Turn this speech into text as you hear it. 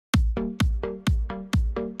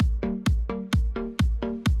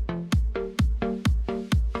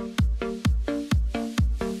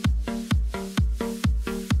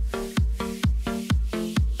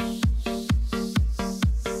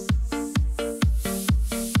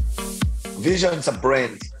Vision is a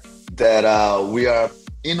brand that we are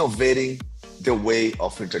innovating the way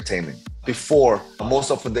of entertainment. Before, most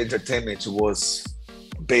of the entertainment was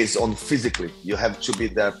based on physically. You have to be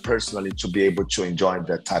there personally to be able to enjoy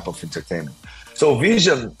that type of entertainment. So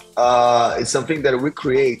vision is something that we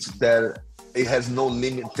create that it has no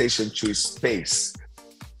limitation to space.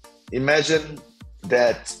 Imagine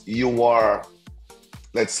that you are,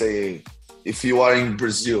 let's say, if you are in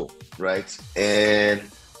Brazil, right? And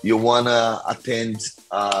you wanna attend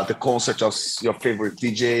the concert of your favorite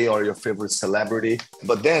DJ or your favorite celebrity,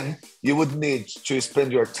 but then you would need to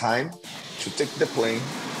spend your time to take the plane,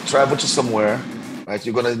 travel to somewhere, right?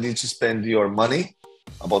 You're gonna need to spend your money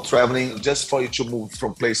about traveling just for you to move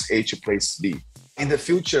from place A to place B. In the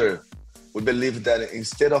future, we believe that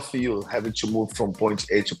instead of you having to move from point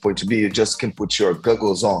A to point B, you just can put your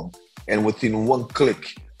goggles on, and within one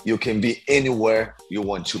click, you can be anywhere you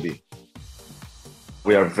want to be.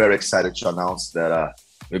 We are very excited to announce that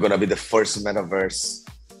we're going to be the first metaverse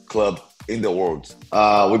club in the world.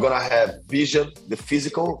 We're going to have Vision, the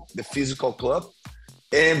physical club,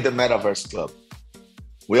 and the metaverse club.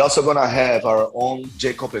 We're also going to have our own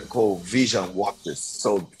Jacob & Co. Vision watches.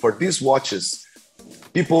 So for these watches,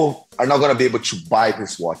 people are not going to be able to buy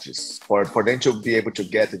these watches. For them to be able to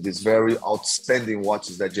get these very outstanding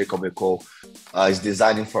watches that Jacob & Co. Is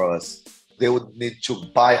designing for us, they would need to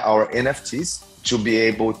buy our NFTs to be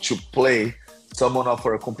able to play some of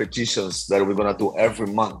our competitions that we're going to do every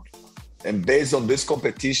month. And based on these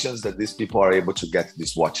competitions that these people are able to get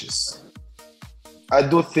these watches. I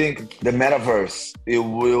do think the metaverse, it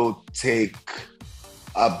will take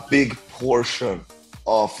a big portion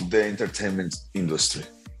of the entertainment industry.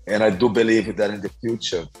 And I do believe that in the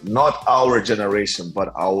future, not our generation,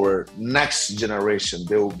 but our next generation,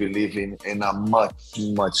 they will be living in a much,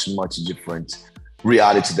 much, much different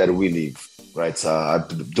reality that we live, right? I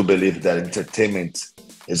do believe that entertainment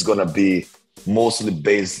is going to be mostly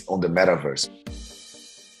based on the metaverse.